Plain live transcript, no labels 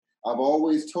I've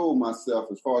always told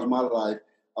myself, as far as my life,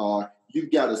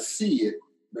 you've got to see it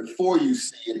before you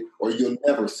see it, or you'll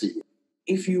never see it.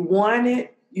 If you want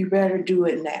it, you better do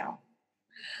it now.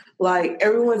 Like,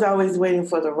 everyone's always waiting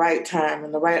for the right time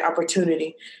and the right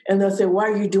opportunity. And they'll say, why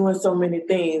are you doing so many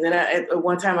things? And at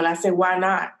one time, and I say, why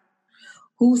not?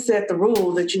 Who set the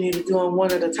rule that you need to do them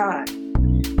one at a time?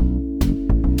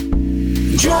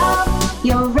 Jump,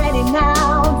 you're ready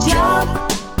now.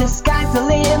 Jump, the sky's the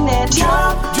limit.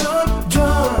 Jump, jump,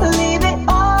 jump. Leave it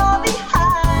all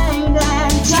behind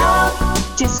and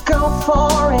jump. Just go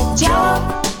for it.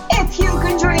 Jump, if you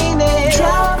can dream it.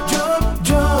 Jump, jump,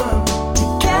 jump.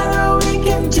 Together we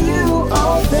can do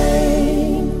all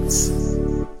things.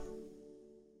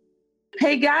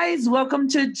 Hey guys, welcome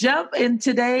to Jump. And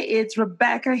today it's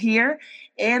Rebecca here.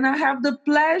 And I have the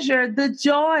pleasure, the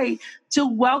joy to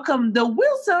welcome the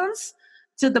Wilsons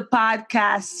to the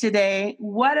podcast today.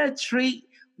 What a treat.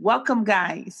 Welcome,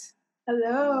 guys.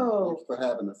 Hello. Thanks for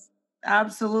having us.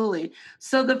 Absolutely.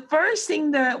 So the first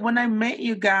thing that when I met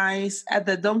you guys at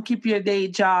the Don't Keep Your Day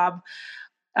Job,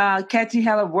 Kathy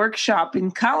had a workshop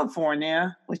in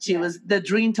California, which it was, the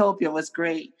Dreamtopia was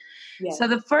great. Yes. So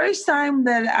the first time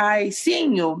that I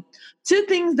seen you, two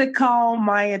things that call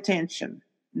my attention.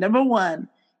 Number one,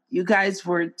 you guys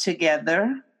were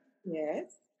together. Yes.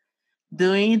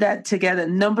 Doing that together.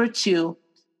 Number two,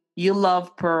 you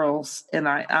love pearls, and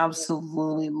I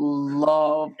absolutely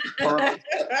love pearls.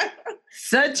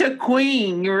 Such a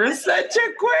queen. You're such a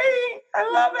queen.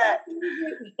 I love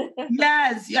it.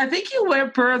 Yes. I think you wear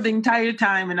pearls the entire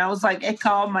time, and I was like, it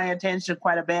called my attention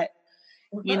quite a bit,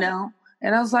 you know?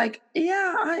 And I was like,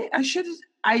 yeah, I should.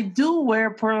 I do wear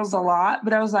pearls a lot,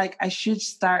 but I was like, I should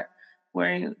start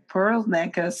wearing pearl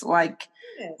necklace. Like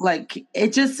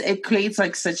it creates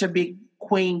like such a big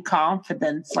queen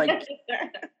confidence. Like,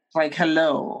 like,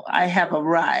 hello, I have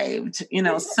arrived,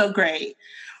 so great.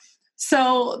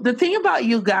 So the thing about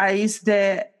you guys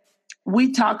that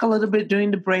we talk a little bit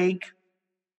during the break,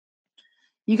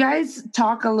 you guys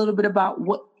talk a little bit about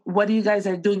what you guys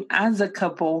are doing as a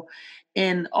couple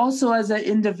and also as an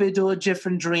individual,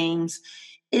 different dreams.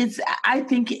 I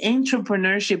think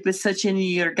entrepreneurship is such in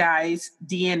your guys'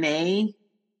 DNA.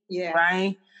 Yeah.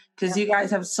 Right? Because you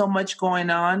guys have so much going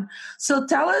on. So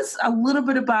tell us a little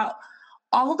bit about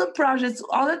all the projects,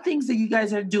 all the things that you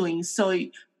guys are doing. So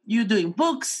you're doing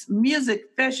books,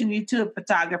 music, fashion, YouTube,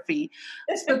 photography.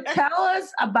 So tell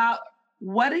us about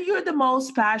what are you the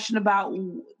most passionate about?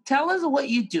 Tell us what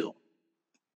you do.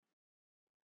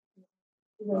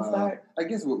 I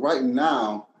guess right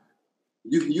now,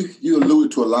 you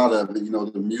alluded to a lot of it,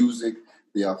 the music,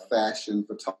 the fashion,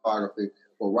 photography.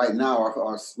 But right now,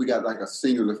 we got like a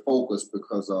singular focus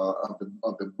because of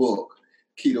the book,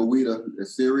 Kita Wita, the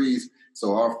series.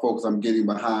 So our focus, I'm getting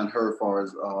behind her as far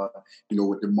as,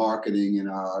 with the marketing and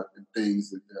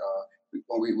things.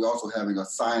 We're also having a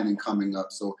signing coming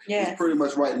up. So It's pretty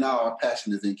much right now our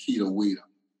passion is in Kita Wita.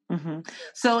 Mm-hmm.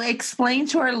 So explain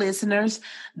to our listeners,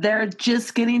 they're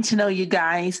just getting to know you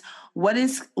guys. What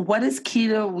is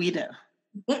Kita Wita?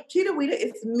 Kita Wita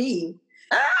is me.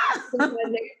 My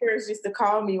neighbors used to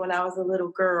call me when I was a little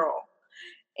girl.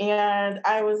 And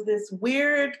I was this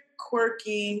weird,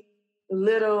 quirky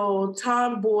little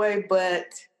tomboy, but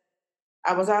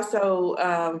I was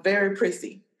also very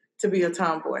prissy to be a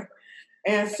tomboy.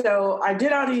 And so I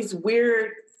did all these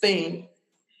weird things.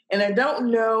 And I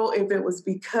don't know if it was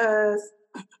because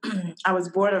I was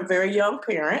born of very young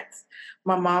parents.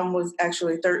 My mom was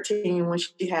actually 13 when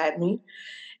she had me.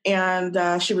 And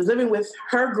she was living with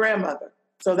her grandmother.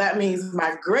 So that means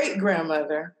my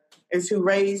great-grandmother is who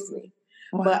raised me.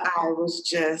 Wow. But I was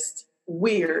just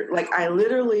weird. Like, I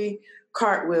literally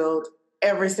cartwheeled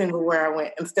every single where I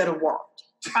went instead of walked.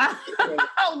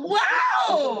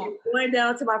 Wow! Going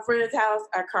down to my friend's house,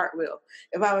 I cartwheeled.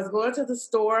 If I was going to the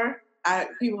store,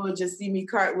 people would just see me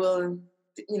cartwheel and,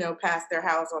 past their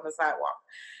house on the sidewalk.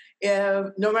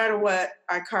 No matter what,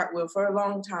 I cartwheeled for a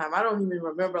long time. I don't even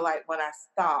remember when I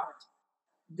stopped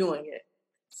doing it.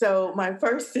 So my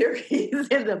first series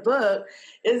in the book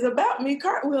is about me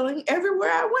cartwheeling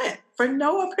everywhere I went for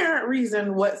no apparent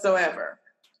reason whatsoever.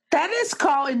 That is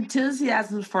called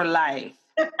enthusiasm for life.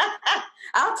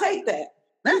 I'll take that.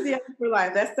 Enthusiasm for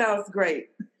life. That sounds great.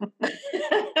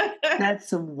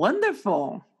 That's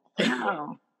wonderful.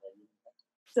 Wow.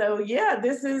 So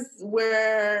this is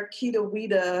where Kita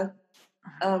Wita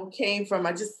came from.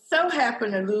 I just so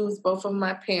happened to lose both of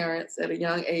my parents at a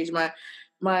young age. My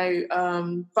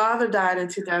father died in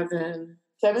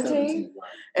 2017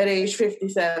 at age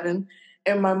 57,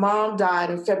 and my mom died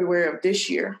in February of this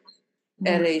year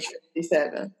at age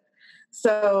 57.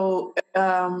 So,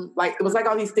 like, it was like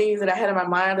all these things that I had in my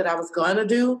mind that I was going to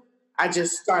do. I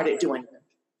just started doing them.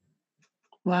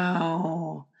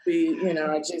 Wow.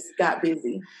 I just got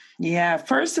busy. Yeah.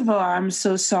 First of all, I'm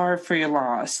so sorry for your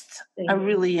loss. I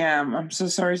really am. I'm so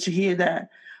sorry to hear that.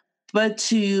 But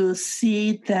to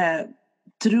see that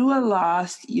through a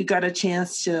loss, you got a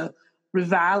chance to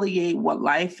reevaluate what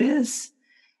life is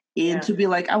and to be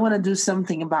like, I want to do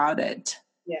something about it.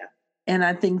 Yeah. And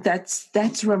I think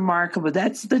that's remarkable.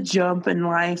 That's the jump in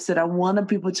life that I wanted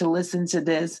people to listen to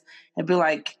this and be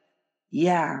like,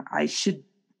 yeah, I should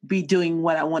be doing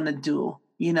what I want to do,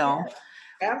 Yeah,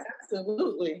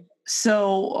 absolutely.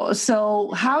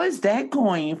 So how is that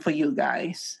going for you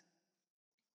guys?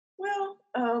 Well,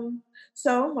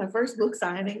 so my first book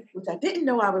signing, which I didn't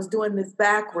know I was doing this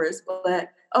backwards,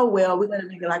 but oh well, we're going to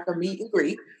make it like a meet and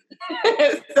greet.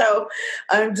 So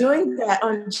I'm doing that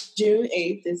on June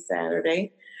 8th, this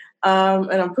Saturday.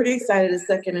 And I'm pretty excited. It's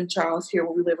second in Charles here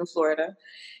where we live in Florida.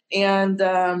 And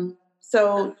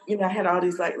so, I had all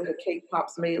these like little cake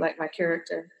pops made like my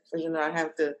character. So, I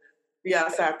have to be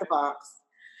outside the box.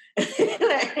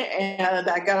 And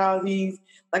I got all these,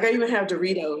 like I even have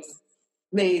Doritos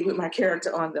made with my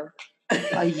character on them.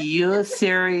 Are you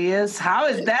serious? How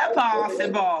is that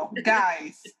possible,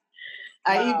 guys?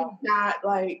 I even got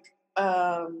like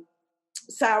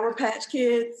Sour Patch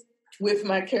Kids with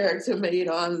my character made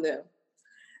on them.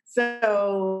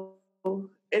 So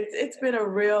it's been a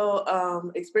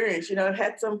real experience. It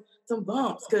had some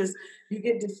bumps because you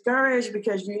get discouraged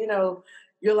because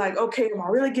you're like, okay, am I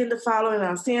really getting the following?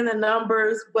 I'm seeing the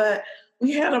numbers, but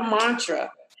we had a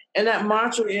mantra, and that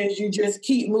mantra is you just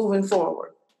keep moving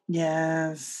forward.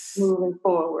 Yes. Moving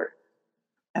forward.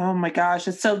 Oh my gosh,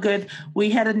 it's so good. We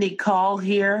had a Nicole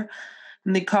here,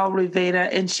 Nicole Rivera,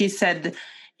 and she said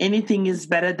anything is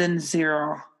better than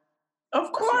zero.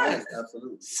 Of course.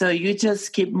 Absolutely. So you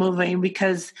just keep moving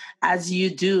because as you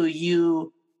do,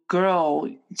 you grow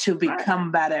to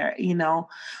become better,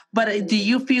 But do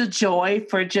you feel joy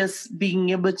for just being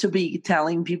able to be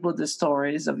telling people the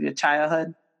stories of your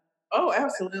childhood? Oh,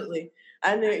 absolutely.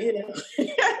 I know,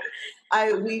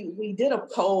 we did a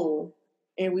poll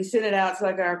and we sent it out to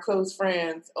like our close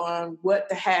friends on what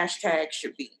the hashtag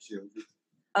should be.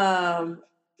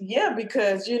 Yeah,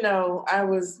 because, I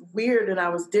was weird and I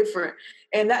was different.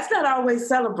 And that's not always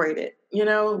celebrated. We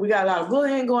got a lot of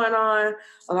bullying going on,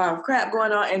 a lot of crap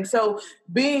going on. And so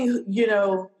being,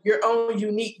 your own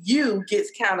unique you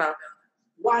gets kind of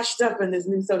washed up in this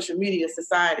new social media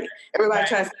society. Everybody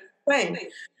tries to do the same.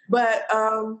 But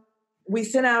we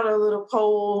sent out a little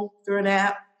poll through an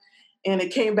app and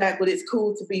it came back with "It's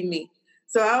cool to be me."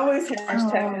 So I always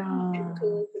hashtag "It's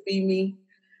cool to be me."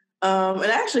 And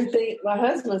I actually think my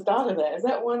husband thought of that. Is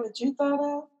that one that you thought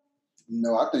of?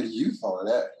 No, I think you thought of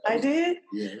that. I did?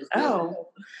 Yeah. Oh.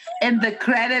 And the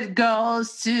credit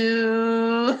goes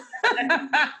to...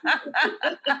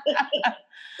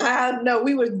 No,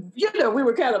 we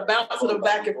were kind of bouncing them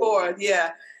back and forth.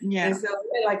 Yeah. And so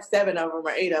we had like 7 of them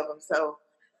or 8 of them. So,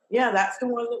 yeah, that's the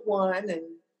one that won. And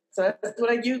so that's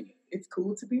what I use. It's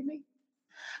cool to be me.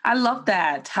 I love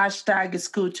that. Hashtag "It's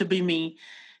cool to be me."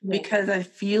 Because I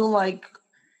feel like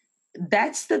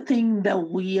that's the thing that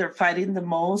we are fighting the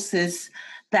most is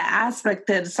the aspect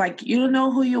that it's like you don't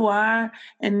know who you are,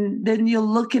 and then you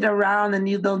look it around and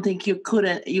you don't think you're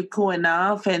cool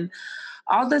enough, and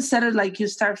all of a sudden like you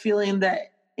start feeling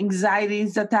that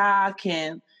anxieties attack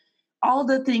and all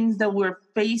the things that we're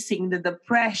facing, the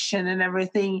depression and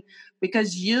everything,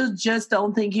 because you just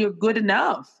don't think you're good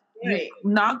enough. Right.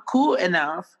 You're not cool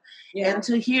enough. Yeah. And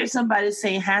to hear somebody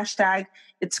saying hashtag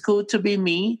 "It's cool to be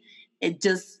me,"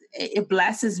 it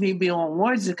blesses me beyond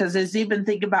words because there's even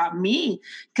think about me.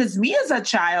 Because me as a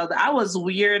child, I was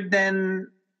weird and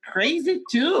crazy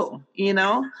too,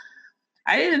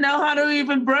 I didn't know how to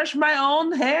even brush my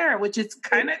own hair, which is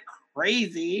kind of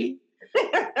crazy,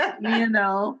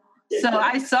 So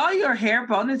I saw your hair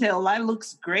ponytail. That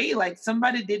looks great. Like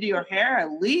somebody did your hair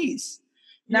at least.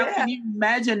 Now, can you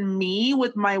imagine me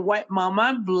with my white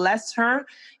mama? Bless her.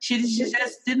 She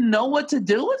just didn't know what to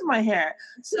do with my hair.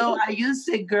 So I used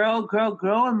to say, girl.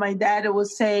 And my dad would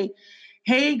say,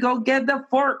 hey, go get the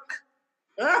fork.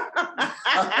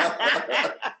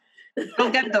 Go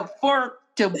get the fork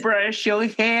to brush your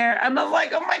hair. And I'm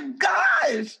like, oh my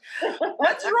gosh,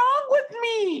 what's wrong with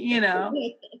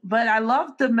me? But I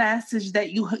love the message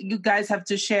that you guys have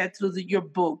to share through your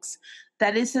books.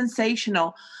 That is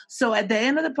sensational. So at the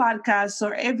end of the podcast,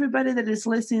 or everybody that is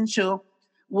listening to,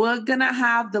 we're going to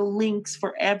have the links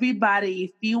for everybody.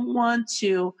 If you want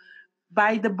to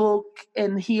buy the book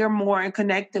and hear more and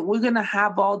connect it, we're going to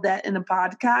have all that in the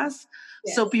podcast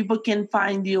so people can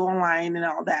find you online and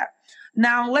all that.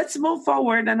 Now, let's move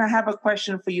forward, and I have a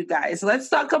question for you guys. Let's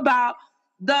talk about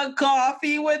the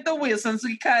coffee with the Wilsons,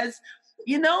 because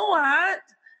you know what?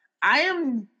 I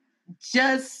am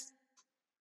just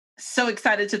so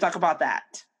excited to talk about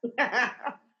that.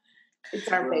 It's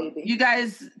our baby. You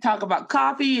guys talk about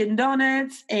coffee and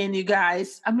donuts, and you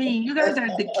guys are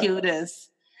the cutest.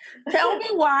 Tell me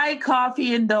why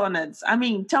coffee and donuts.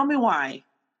 Tell me why.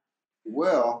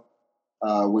 Well,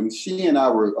 when she and I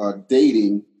were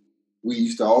dating, we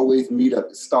used to always meet up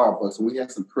at Starbucks, and we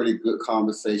had some pretty good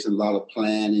conversations, a lot of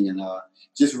planning, and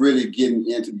just really getting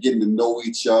to know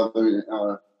each other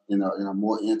in a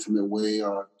more intimate way,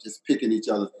 just picking each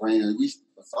other's brain. And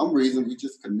for some reason, we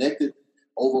just connected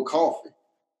over coffee.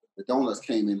 The donuts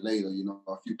came in later,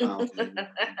 a few pounds later.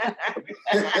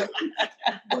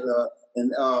 But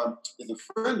there's a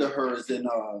friend of hers in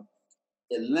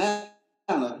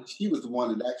Atlanta. She was the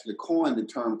one that actually coined the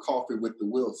term "coffee with the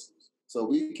Wilsons."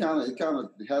 So it kind of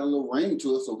had a little ring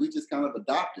to it. So we just kind of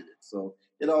adopted it. So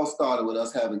it all started with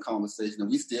us having conversation, and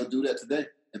we still do that today.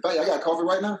 In fact, I got coffee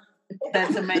right now.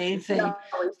 That's amazing.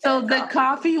 So the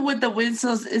coffee with the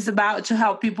Wilsons is about to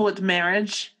help people with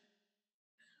marriage.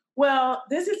 Well,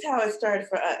 this is how it started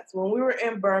for us. When we were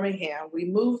in Birmingham, we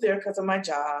moved there because of my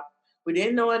job. We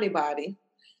didn't know anybody.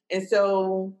 And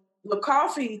so the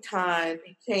coffee time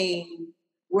became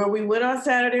where we went on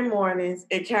Saturday mornings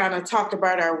and kind of talked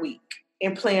about our week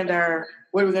and planned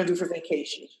what we're going to do for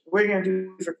vacation. What we're going to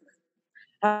do for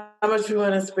how much we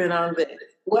want to spend on this.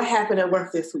 What happened at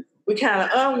work this week. We kind of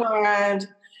unwind,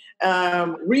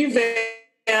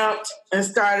 revamped, and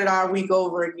started our week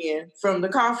over again from the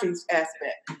coffee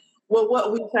aspect. Well,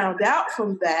 what we found out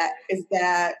from that is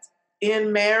that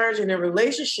in marriage and in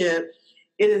relationship,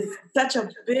 it is such a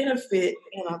benefit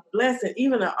and a blessing,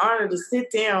 even an honor to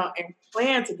sit down and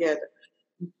plan together.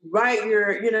 Write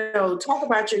talk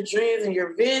about your dreams and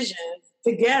your visions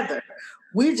together.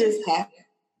 We just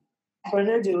happen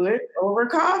to do it over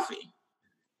coffee.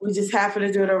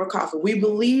 We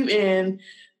believe in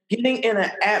getting in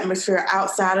an atmosphere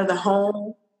outside of the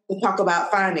home to talk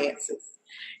about finances.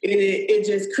 It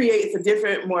just creates a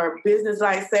different, more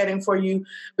business-like setting for you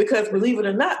because, believe it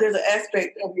or not, there's an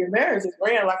aspect of your marriage that's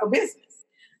ran like a business.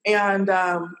 And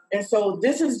so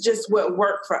this is just what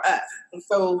worked for us. And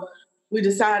so we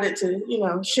decided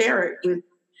to, share it with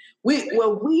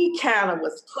we kind of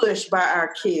was pushed by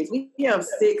our kids. We have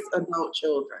 6 adult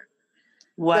children.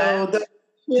 Wow. So the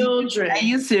children. Are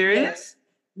you serious?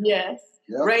 Yes.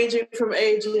 Yep. Ranging from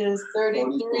ages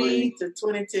 33 to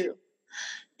 22.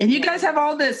 And you guys have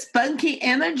all this spunky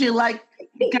energy,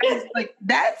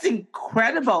 that's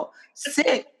incredible.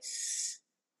 6.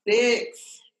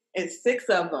 It's 6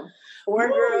 of them. 4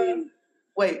 girls.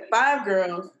 5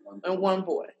 girls and 1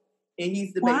 boy. And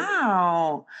he's the baby.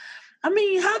 Wow. How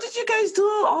did you guys do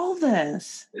all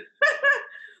this?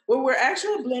 Well, we're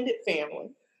actually a blended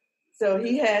family. So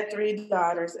he had 3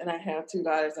 daughters, and I have 2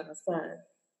 daughters and a son.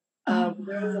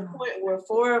 There was a point where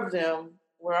 4 of them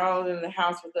were all in the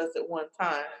house with us at one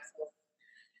time.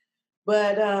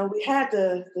 But we had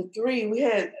we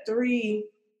had 3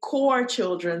 core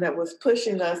children that was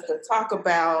pushing us to talk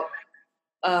about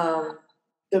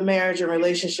the marriage and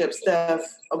relationship stuff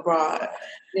abroad.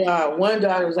 One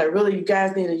daughter was like, really, you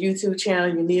guys need a YouTube channel.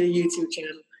 You need a YouTube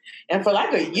channel. And for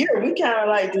like a year, we kind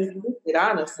of just missed it,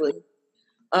 honestly.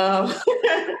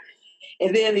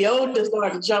 And then the oldest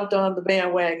daughter jumped on the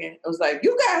bandwagon. It was like,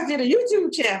 you guys did a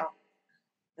YouTube channel.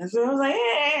 And so I was like,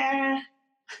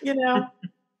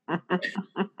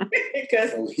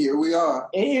 So here we are.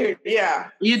 And here, yeah.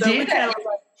 You did it.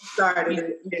 Started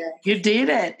it. Yeah. You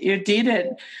did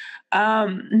it.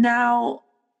 Now,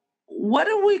 what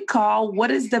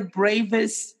is the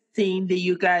bravest thing that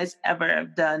you guys ever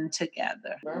have done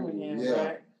together?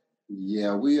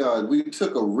 Yeah, we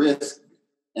took a risk,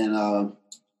 and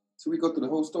so we go through the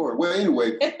whole story. Well,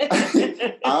 anyway,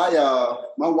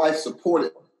 my wife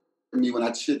supported me when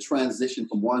I should transition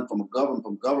from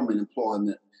government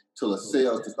employment to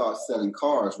to start selling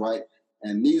cars, right?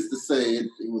 And needless to say, it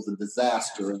was a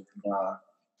disaster.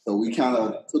 So we kind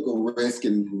of took a risk,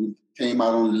 and we came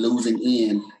out on the losing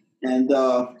end. And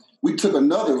we took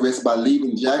another risk by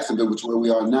leaving Jacksonville, which is where we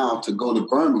are now, to go to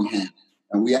Birmingham.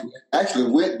 And we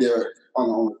actually went there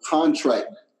on a contract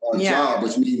job,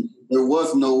 which means there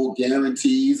was no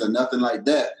guarantees or nothing like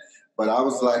that. But I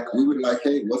was like, we were like,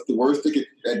 hey, what's the worst thing?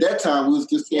 At that time, we was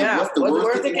just saying, what's the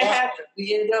worst thing that can happen?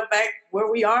 We ended up back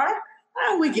where we are.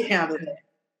 We can handle that.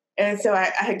 And so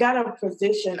I got a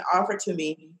position offered to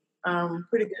me,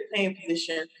 pretty good paying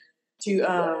position,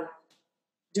 to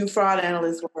do fraud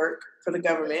analyst work for the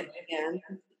government in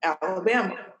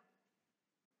Alabama.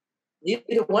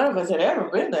 Neither one of us had ever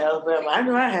been to Alabama. I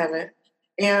knew I haven't.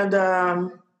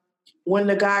 And when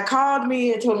the guy called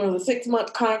me and told me it was a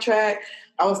 6-month contract,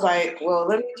 I was like, well,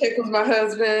 let me check with my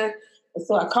husband. And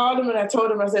so I called him and I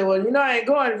told him, I said, well, I ain't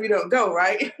going if you don't go,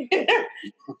 right?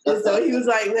 And so he was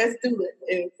like, let's do it.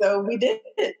 And so we did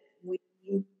it. We,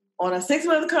 on a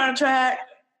 6-month contract,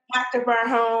 packed up our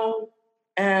home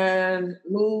and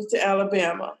moved to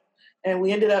Alabama. And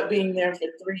we ended up being there for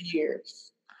 3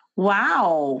 years.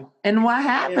 Wow. And what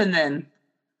happened then?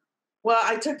 Well,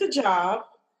 I took the job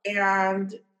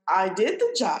and I did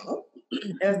the job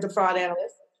as the fraud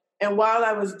analyst. And while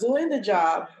I was doing the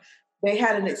job, they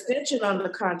had an extension on the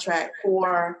contract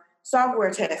for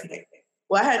software testing.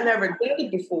 Well, I had never done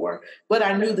it before, but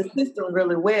I knew the system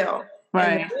really well.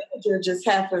 Right. And the manager just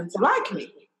happened to like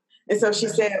me. And so she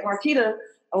said, Marquita,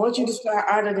 I want you to start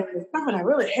auditing this stuff. And I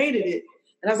really hated it.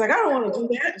 And I was like, I don't want to do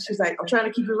that. And she's like, I'm trying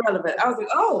to keep it relevant. I was like,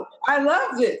 oh, I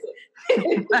love this.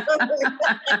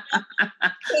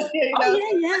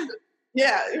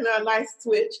 Yeah, a nice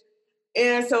switch.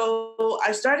 And so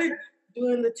I started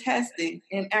doing the testing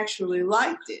and actually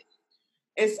liked it.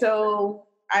 And so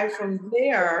I, from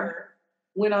there,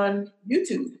 went on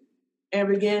YouTube and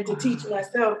began to teach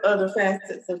myself other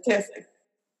facets of testing.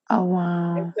 Oh,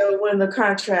 wow. And so when the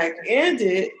contract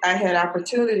ended, I had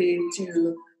opportunity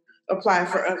to apply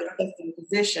for other testing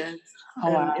positions.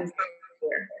 Oh, wow. In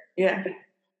software. Yeah.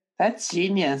 That's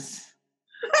genius.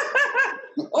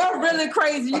 Or really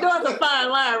crazy. It's a fine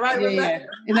line, right?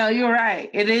 Yeah. You're right.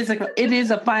 It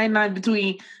is a fine line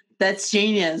between that's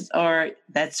genius or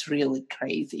that's really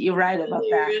crazy. You're right about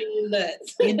that. Really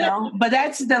nuts. But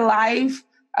that's the life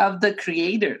of the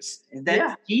creators.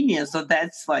 That's genius. So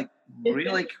that's like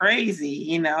really crazy,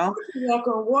 You walk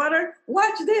on water,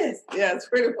 watch this. Yeah, it's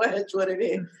pretty much what it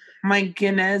is. My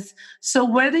goodness. So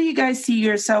where do you guys see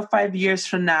yourself 5 years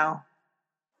from now?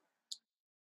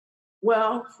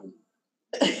 Well,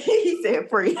 he said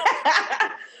free.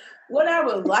 What I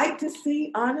would like to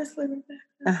see, honestly,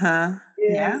 yeah,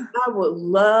 I would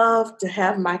love to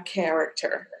have my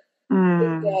character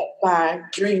picked up by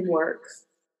DreamWorks,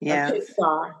 or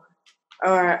Pixar,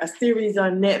 or a series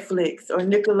on Netflix or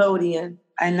Nickelodeon.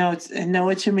 I know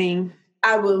what you mean.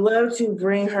 I would love to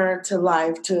bring her to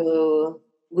life to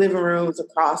living rooms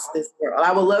across this world.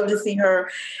 I would love to see her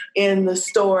in the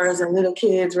stores and little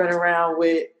kids running around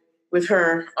with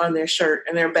her on their shirt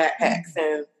and their backpacks.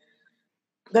 And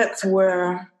that's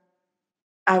where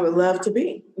I would love to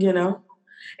be,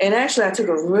 And actually, I took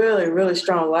a really, really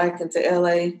strong liking to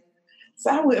LA. So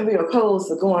I wouldn't be opposed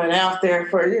to going out there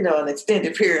for, an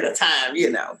extended period of time,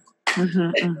 It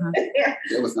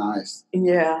was nice.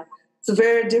 Yeah. It's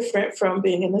very different from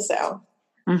being in the South.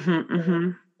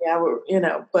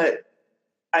 Yeah, but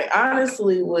I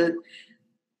honestly would,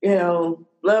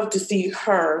 love to see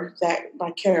her,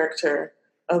 my character,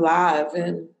 alive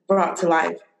and brought to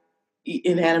life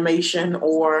in animation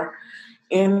or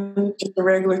in just a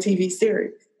regular TV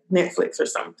series, Netflix or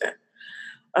something.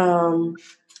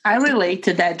 I relate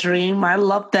to that dream. I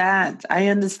love that. I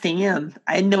understand.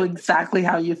 I know exactly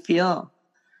how you feel.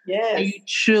 Yes. You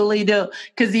truly do.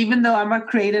 Because even though I'm a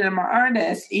creator and I'm an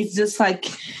artist, it's just like,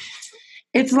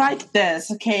 it's like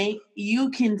this, okay? You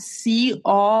can see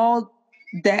all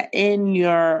that in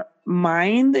your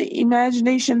mind, the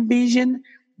imagination, vision,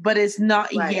 but it's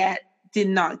not yet, did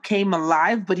not came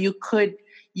alive, but you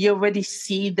already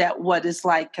see that what it's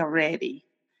like already.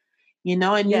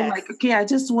 And you're like, okay, I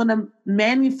just want to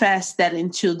manifest that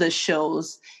into the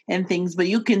shows and things. But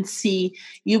you can see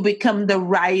you become the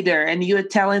writer and you're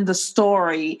telling the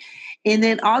story. And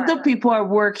then other people are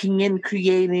working and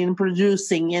creating and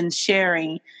producing and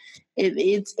sharing.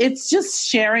 It's just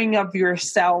sharing of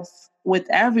yourself with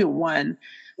everyone.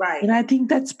 Right. And I think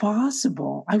that's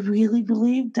possible. I really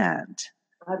believe that.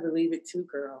 I believe it too,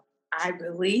 girl. I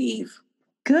believe.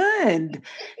 Good.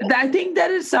 I think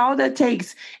that is all that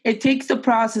takes. It takes the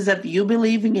process of you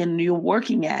believing and you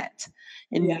working at.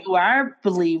 And you are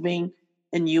believing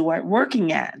and you are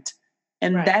working at.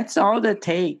 And that's all that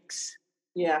takes.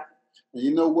 Yeah.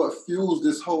 And what fuels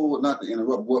this whole, not to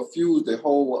interrupt, what fuels the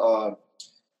whole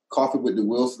Coffee with the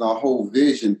Wilson, our whole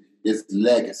vision is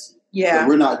legacy. Yeah. So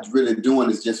we're not really doing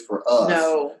this just for us.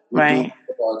 No. We're doing it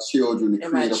for our children to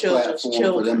and create a platform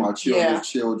for them, our children's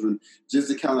children, just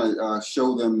to kind of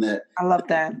show them that. I love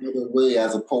that. Another way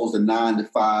as opposed to 9 to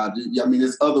 5. I mean,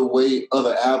 there's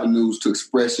other avenues to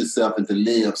express yourself and to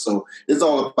live. So it's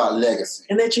all about legacy.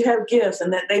 And that you have gifts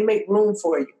and that they make room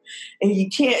for you. And you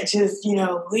can't just,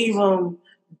 leave them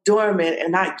dormant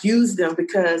and not use them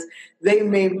because they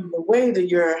may be the way to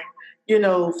your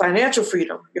financial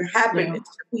freedom, your happiness,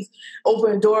 your peace,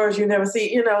 open doors you never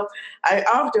see. I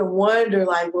often wonder,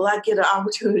 like, will I get an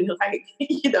opportunity to, like,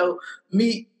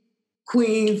 meet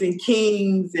queens and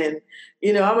kings? And,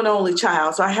 I'm an only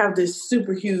child, so I have this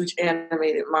super huge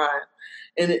animated mind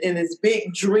and this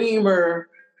big dreamer,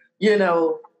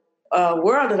 world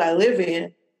that I live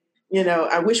in.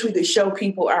 I wish we could show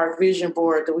people our vision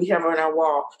board that we have on our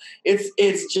wall.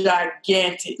 It's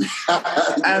gigantic.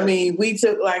 I mean, we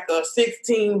took like a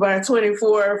 16 by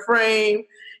 24 frame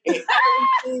and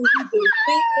everything you could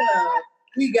think of.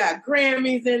 We got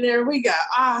Grammys in there. We got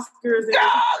Oscars.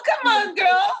 Oh, come on,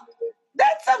 girl.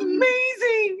 That's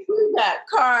amazing. We got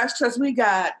cars, trucks. We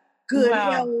got good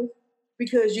health,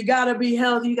 because you got to be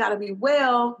healthy. You got to be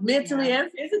well mentally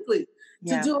and physically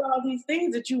to do all these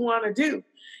things that you want to do.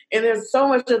 And there's so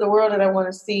much of the world that I want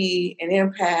to see and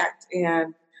impact.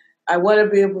 And I want to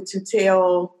be able to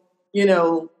tell,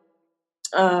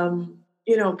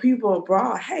 people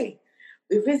abroad, hey,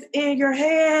 if it's in your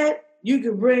head, you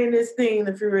can bring this thing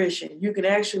to fruition. You can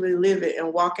actually live it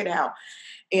and walk it out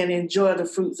and enjoy the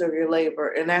fruits of your labor.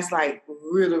 And that's like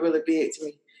really, really big to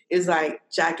me. It's like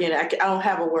gigantic. I don't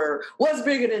have a word. What's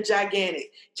bigger than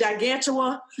gigantic?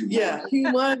 Gigantua? Yeah.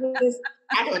 Humongous?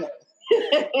 I don't know.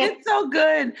 It's so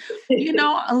good.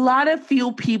 A lot of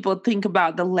few people think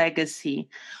about the legacy,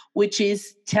 which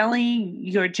is telling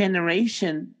your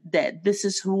generation that this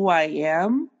is who I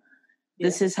am. Yeah.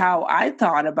 This is how I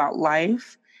thought about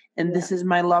life. And this is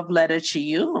my love letter to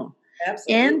you.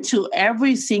 Absolutely. And to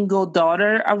every single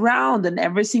daughter around and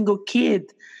every single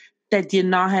kid that did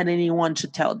not have anyone to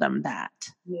tell them that.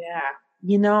 Yeah.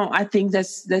 I think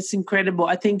that's incredible.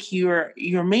 I think you're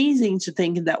amazing to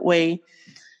think in that way.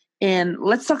 And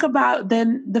let's talk about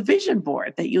then the vision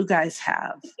board that you guys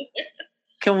have.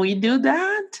 Can we do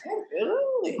that?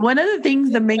 Absolutely. One of the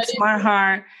things that makes my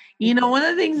heart,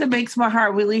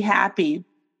 really happy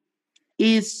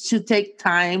is to take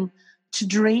time to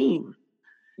dream.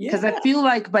 Because I feel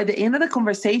like by the end of the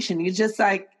conversation, you're just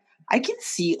like, I can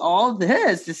see all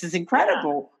this. This is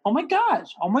incredible. Yeah. Oh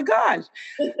my gosh.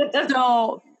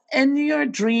 So in your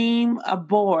dream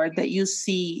board that you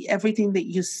see, everything that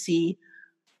you see,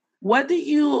 what would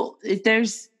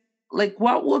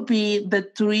be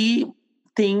the 3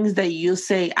 things that you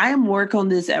say, I am working on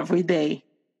this every day?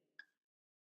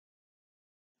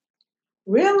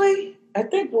 Really? I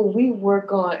think what we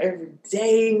work on every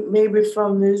day, maybe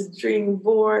from this dream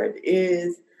board,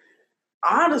 is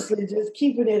honestly just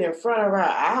keeping it in front of our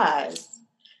eyes.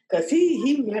 Because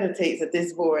he meditates at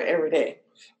this board every day.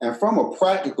 And from a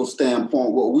practical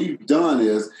standpoint, what we've done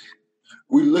is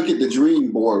we look at the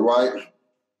dream board, right?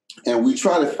 And we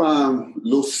try to find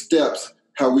little steps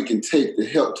how we can take to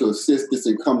help to assist this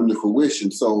in coming to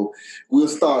fruition. So we'll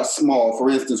start small. For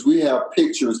instance, we have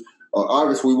pictures.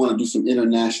 Obviously, we want to do some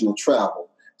international travel.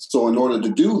 So in order to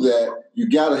do that, you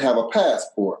got to have a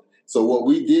passport. So what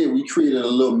we did, we created a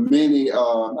little mini,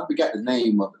 I forgot the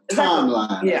name of it,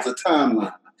 timeline. Yeah. It's a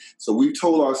timeline. So we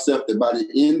told ourselves that by the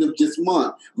end of this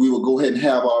month, we will go ahead and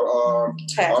have our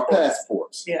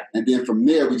passports. Yeah. And then from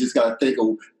there, we just got to think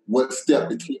of what step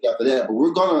to take after that. But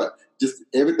we're going to just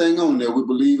everything on there. We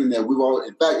believe in that.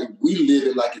 In fact, we live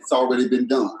it like it's already been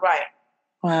done. Right.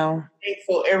 Wow.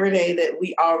 Thankful every day that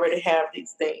we already have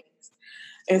these things.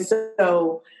 And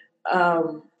so,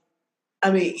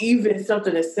 even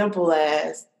something as simple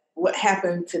as what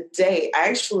happened today. I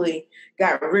actually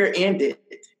got rear-ended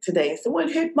today.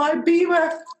 Someone hit my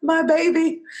Beamer, my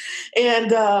baby.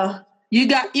 And you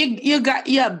got your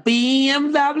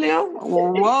BMW?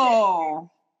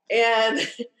 Whoa. And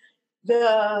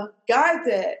the guy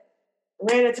that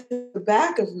ran into the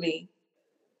back of me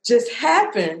just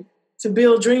happened to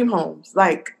build dream homes,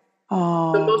 like the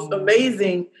most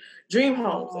amazing dream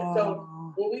homes. And so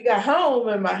when we got home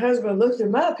and my husband looked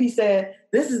him up, he said,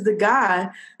 this is the guy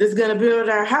that's going to build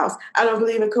our house. I don't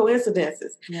believe in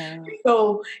coincidences. Yeah.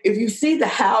 So if you see the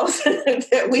house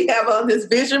that we have on this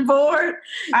vision board.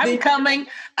 I'm coming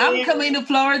to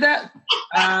Florida.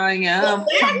 I am.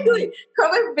 Exactly.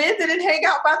 Come and visit and hang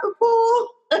out by the pool.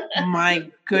 My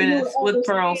goodness, with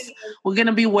pearls. We're going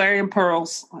to be wearing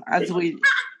pearls as we...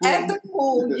 At the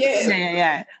pool, yes.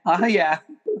 Yeah. Oh, yeah.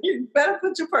 You better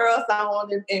put your pearls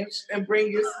on and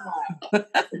bring your smile.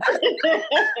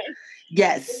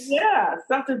 Yes. Yeah,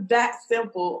 something that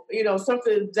simple,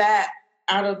 something that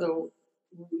out of the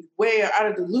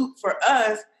loop for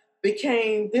us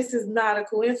became, this is not a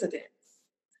coincidence.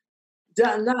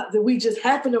 Not that we just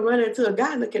happen to run into a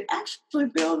guy that can actually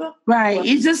build a... Right.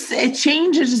 It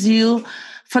changes you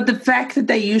for the fact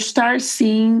that you start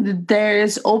seeing that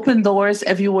there's open doors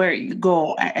everywhere you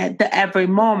go at every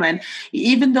moment,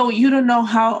 even though you don't know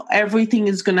how everything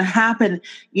is going to happen,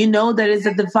 you know there is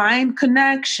a divine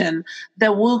connection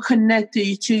that will connect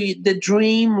you to the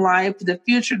dream life, the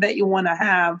future that you want to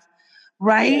have.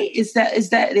 Right? Yeah. Is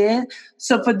that it?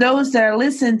 So for those that are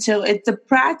listening to, it's the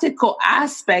practical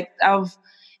aspect of,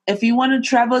 if you want to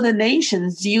travel the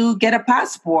nations, you get a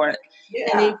passport. Yeah.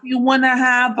 And if you want to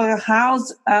have a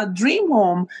house, a dream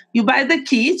home, you buy the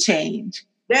keychain.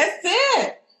 That's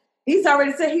it. He's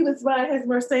already said he was buying his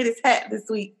Mercedes hat this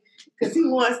week because he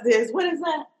wants this. What is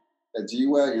that? A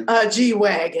G-Wagon. A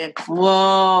G-Wagon.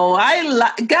 Whoa.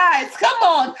 Guys, come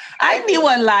on. I knew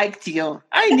I liked you.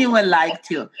 And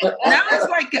I was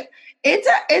like,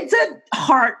 it's a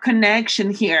heart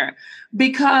connection here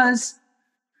because,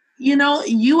 you know,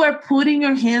 you are putting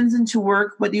your hands into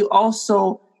work, but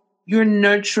you're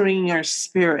nurturing your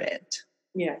spirit.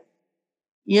 Yeah.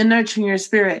 You're nurturing your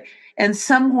spirit. And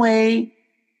some way,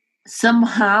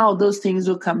 somehow those things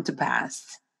will come to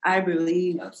pass. I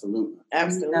believe. Absolutely.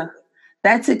 Yeah.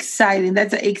 That's exciting.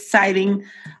 That's an exciting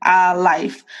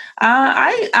life.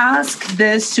 I ask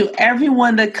this to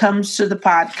everyone that comes to the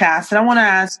podcast. And I want to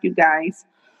ask you guys,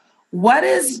 what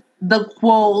is the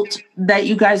quote that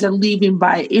you guys are leaving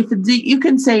by? If you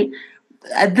can say,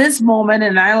 at this moment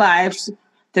in our lives,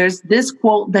 there's this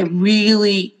quote that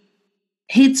really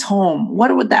hits home,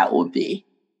 what would that be?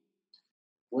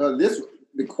 Well,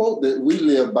 the quote that we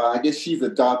live by, I guess she's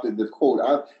adopted the quote.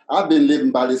 I've been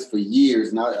living by this for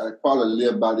years, and I probably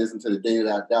live by this until the day that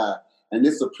I die. And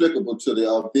it's applicable to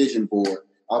the vision board.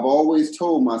 I've always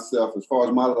told myself, as far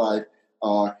as my life,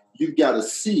 you got to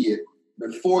see it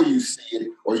before you see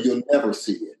it, or you'll never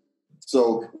see it.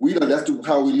 So that's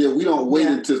how we live. We don't wait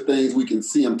until things we can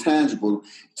see them tangible.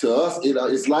 To us,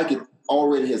 it's like it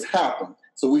already has happened.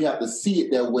 So we have to see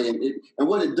it that way. And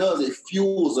what it does, it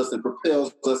fuels us and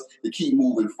propels us to keep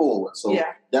moving forward. So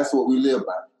that's what we live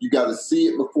by. You got to see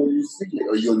it before you see it,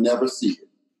 or you'll never see it.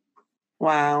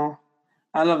 Wow.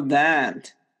 I love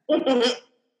that.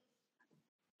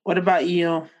 What about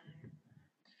you,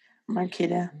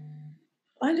 Marquita?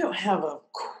 I don't have a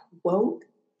quote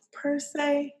per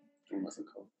se.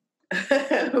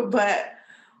 But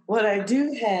what I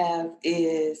do have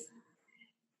is,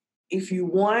 if you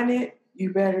want it,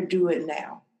 you better do it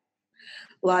now.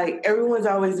 Like, everyone's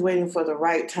always waiting for the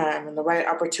right time and the right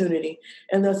opportunity.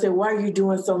 And they'll say, why are you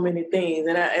doing so many things?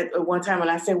 And at one time,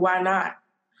 I say, why not?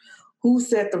 Who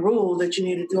set the rule that you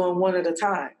need to do them one at a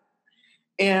time?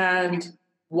 And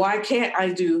why can't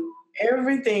I do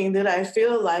everything that I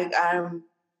feel like I'm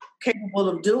capable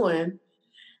of doing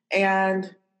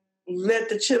and let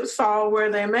the chips fall where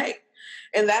they may?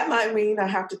 And that might mean I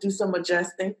have to do some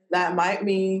adjusting. That might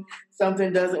mean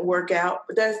something doesn't work out,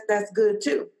 but that's good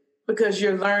too, because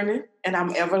you're learning, and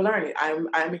I'm ever learning.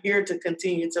 I'm here to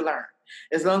continue to learn.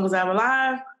 As long as I'm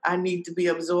alive, I need to be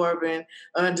absorbing,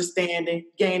 understanding,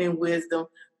 gaining wisdom,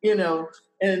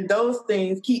 and those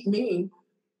things keep me,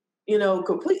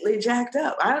 completely jacked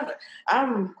up.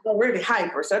 I'm already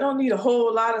hyper, so I don't need a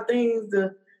whole lot of things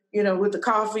to, with the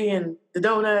coffee and the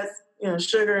donuts,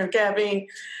 sugar and caffeine.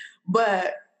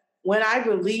 But when I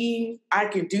believe I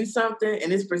can do something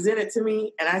and it's presented to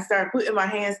me and I start putting my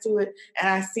hands to it and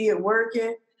I see it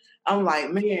working, I'm like,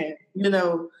 man,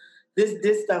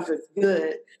 this stuff is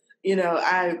good.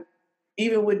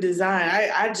 Even with design,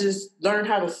 I just learned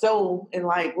how to sew in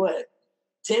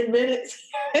 10 minutes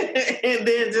and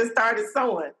then just started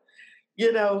sewing,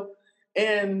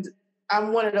 and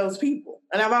I'm one of those people,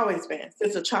 and I've always been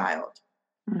since a child.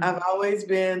 Mm-hmm. I've always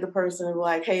been the person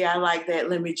like, hey, I like that.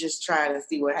 Let me just try to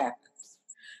see what happens.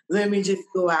 Let me just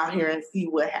go out here and see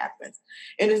what happens.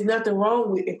 And there's nothing wrong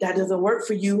with, if that doesn't work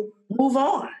for you, move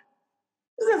on.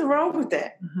 There's nothing wrong with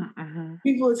that. Mm-hmm, mm-hmm.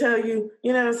 People will tell you,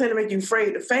 to make you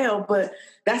afraid to fail, but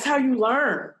that's how you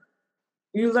learn.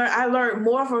 I learned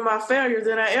more from my failures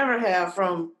than I ever have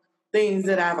from things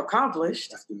that I've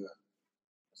accomplished. That's good.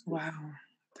 Wow.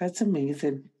 That's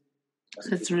amazing.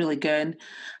 That's really good.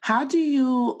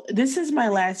 This is my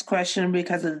last question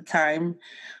because of the time,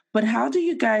 but how do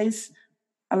you guys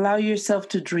allow yourself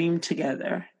to dream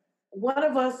together? One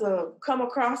of us will come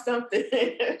across something,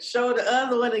 show the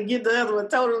other one, and get the other one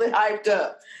totally hyped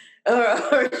up.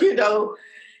 Or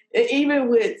even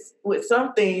with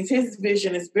some things, his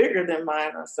vision is bigger than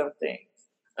mine on some things.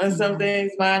 And some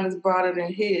things, mine is broader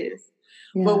than his.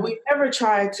 Yeah. But we never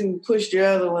try to push the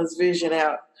other one's vision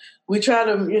out. We try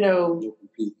to,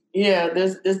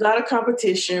 there's not a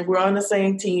competition. We're on the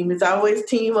same team. It's always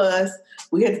team us.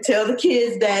 We have to tell the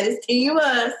kids that it's team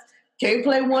us. Can't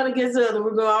play one against the other.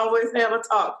 We're going to always have a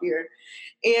talk here.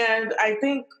 And I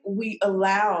think we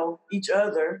allow each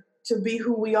other to be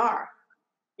who we are.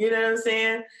 You know what I'm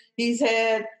saying? He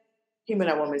may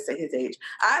not want me to say his age.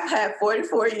 I've had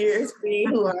 44 years being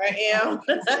who I am.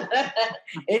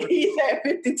 And he's had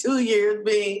 52 years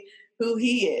being who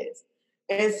he is.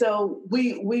 And so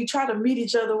we try to meet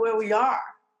each other where we are,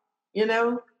 you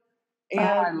know? And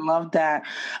I love that.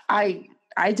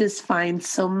 I just find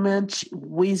so much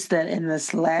wisdom in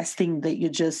this last thing that you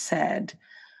just said.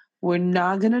 We're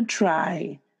not going to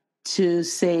try to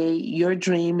say your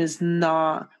dream is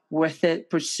not worth it,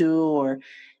 pursue, or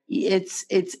it's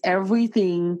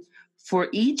everything for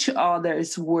each other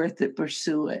is worth it,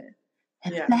 pursue it.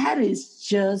 And that is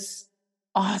just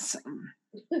awesome.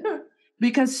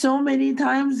 Because so many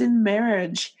times in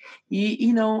marriage,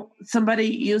 you know,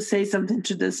 you say something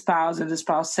to the spouse and the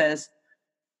spouse says,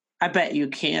 I bet you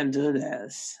can't do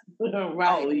this.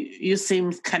 Right. Oh, you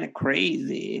seem kind of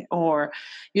crazy. Or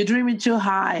you're dreaming too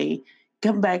high.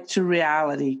 Come back to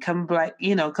reality. Come back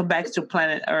to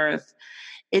planet Earth.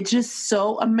 It's just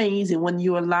so amazing when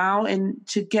you allow and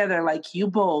together, like you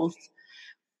both,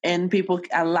 and people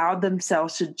allow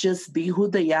themselves to just be who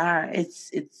they are.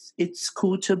 It's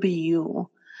cool to be you.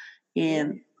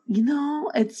 And, you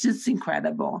know, it's just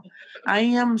incredible. I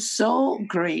am so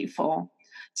grateful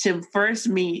to first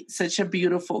meet such a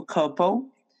beautiful couple.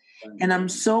 And I'm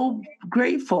so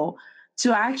grateful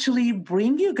to actually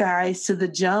bring you guys to the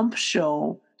Jump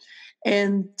Show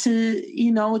and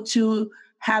to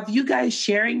have you guys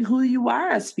sharing who you are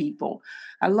as people.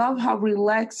 I love how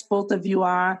relaxed both of you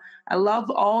are. I love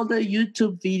all the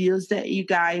YouTube videos that you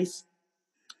guys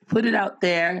put it out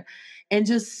there and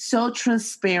just so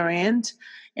transparent.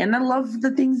 And I love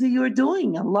the things that you're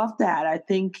doing. I love that. I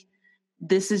think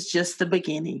this is just the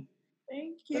beginning.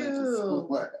 Thank you.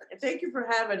 Thank you for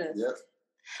having us. Yep.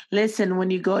 Listen, when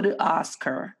you go to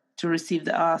Oscar to receive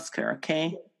the Oscar,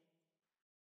 okay?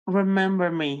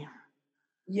 Remember me.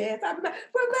 Yes, I'm Rebecca,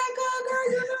 girl,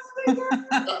 you know me, girl.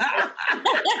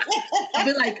 I'll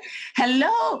be like,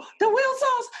 hello, the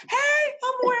Wilsons. Hey,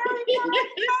 I'm wearing your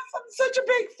dress. I'm such a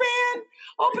big fan.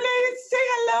 Oh, please say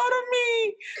hello to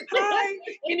me. Hi.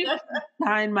 Can you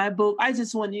sign my book? I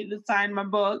just want you to sign my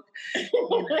book.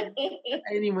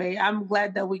 Anyway, I'm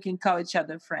glad that we can call each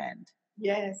other friend.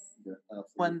 Yes.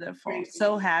 Wonderful. Crazy.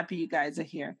 So happy you guys are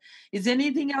here. Is there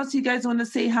anything else you guys want to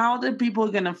say? How the people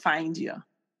are going to find you?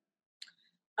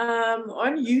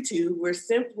 On YouTube, we're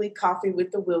simply Coffee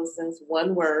with the Wilsons,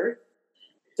 one word.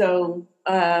 So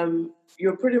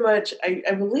you're pretty much,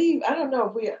 I believe, I don't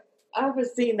know if I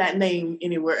haven't seen that name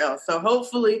anywhere else. So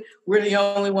hopefully we're the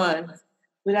only ones.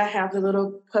 But I have the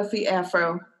little puffy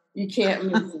afro. You can't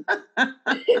miss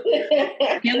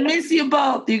it. You'll miss you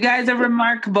both. You guys are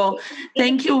remarkable.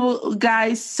 Thank you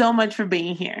guys so much for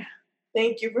being here.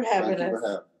 Thank you for having us.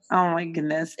 Oh my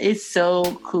goodness. It's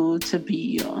so cool to be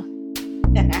you.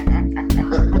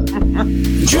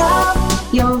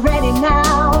 Jump, you're ready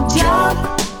now. Jump,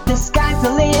 the sky's the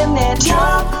limit.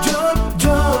 Jump.